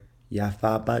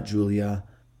Yafa Bat Julia,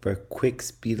 for a quick,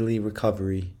 speedily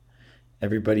recovery.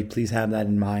 Everybody, please have that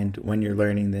in mind when you're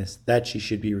learning this, that she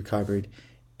should be recovered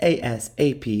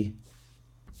ASAP.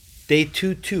 Day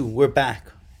 2-2, we're back.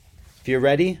 If you're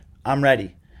ready, I'm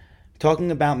ready. Talking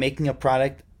about making a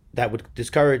product that would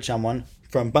discourage someone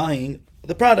from buying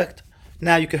the product.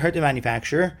 Now, you can hurt the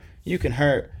manufacturer, you can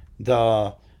hurt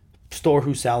the store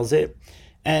who sells it,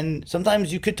 and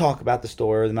sometimes you could talk about the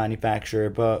store or the manufacturer,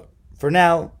 but for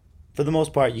now, for the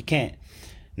most part, you can't.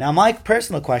 Now, my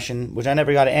personal question, which I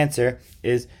never got to answer,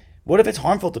 is what if it's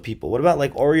harmful to people? What about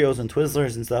like Oreos and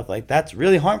Twizzlers and stuff like that's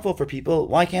really harmful for people?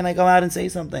 Why can't I go out and say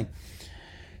something?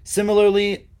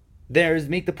 Similarly, there's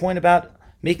make the point about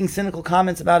making cynical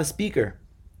comments about a speaker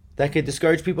that could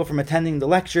discourage people from attending the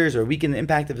lectures or weaken the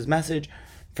impact of his message.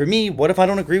 For me, what if I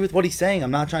don't agree with what he's saying?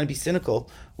 I'm not trying to be cynical.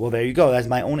 Well, there you go. That's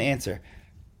my own answer.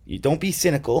 You don't be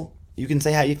cynical. You can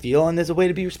say how you feel, and there's a way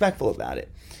to be respectful about it.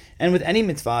 And with any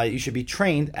mitzvah, you should be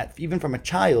trained, at even from a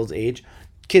child's age.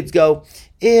 Kids go,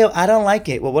 ew, I don't like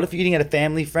it. Well, what if you're eating at a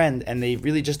family friend and they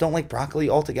really just don't like broccoli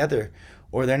altogether,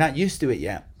 or they're not used to it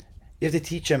yet? You have to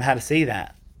teach them how to say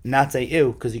that, not say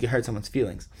ew, because you can hurt someone's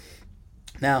feelings.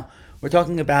 Now, we're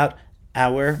talking about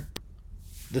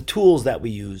the tools that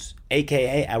we use,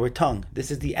 aka our tongue.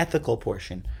 This is the ethical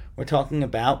portion. We're talking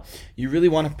about you really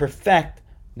want to perfect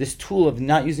this tool of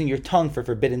not using your tongue for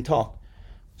forbidden talk.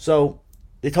 So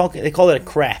they call it a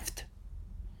craft.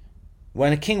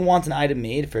 When a king wants an item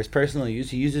made for his personal use,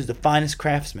 he uses the finest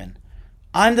craftsman.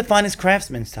 I'm the finest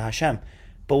craftsman to Hashem.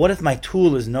 But what if my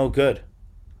tool is no good?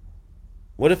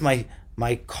 What if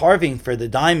my carving for the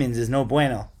diamonds is no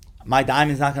bueno? My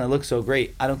diamond's not going to look so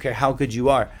great. I don't care how good you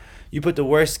are. You put the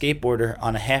worst skateboarder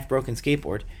on a half-broken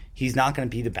skateboard, he's not going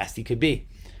to be the best he could be.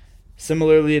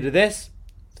 Similarly to this,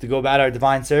 to go about our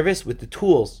divine service with the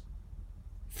tools,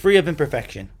 free of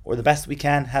imperfection, or the best we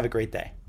can. Have a great day.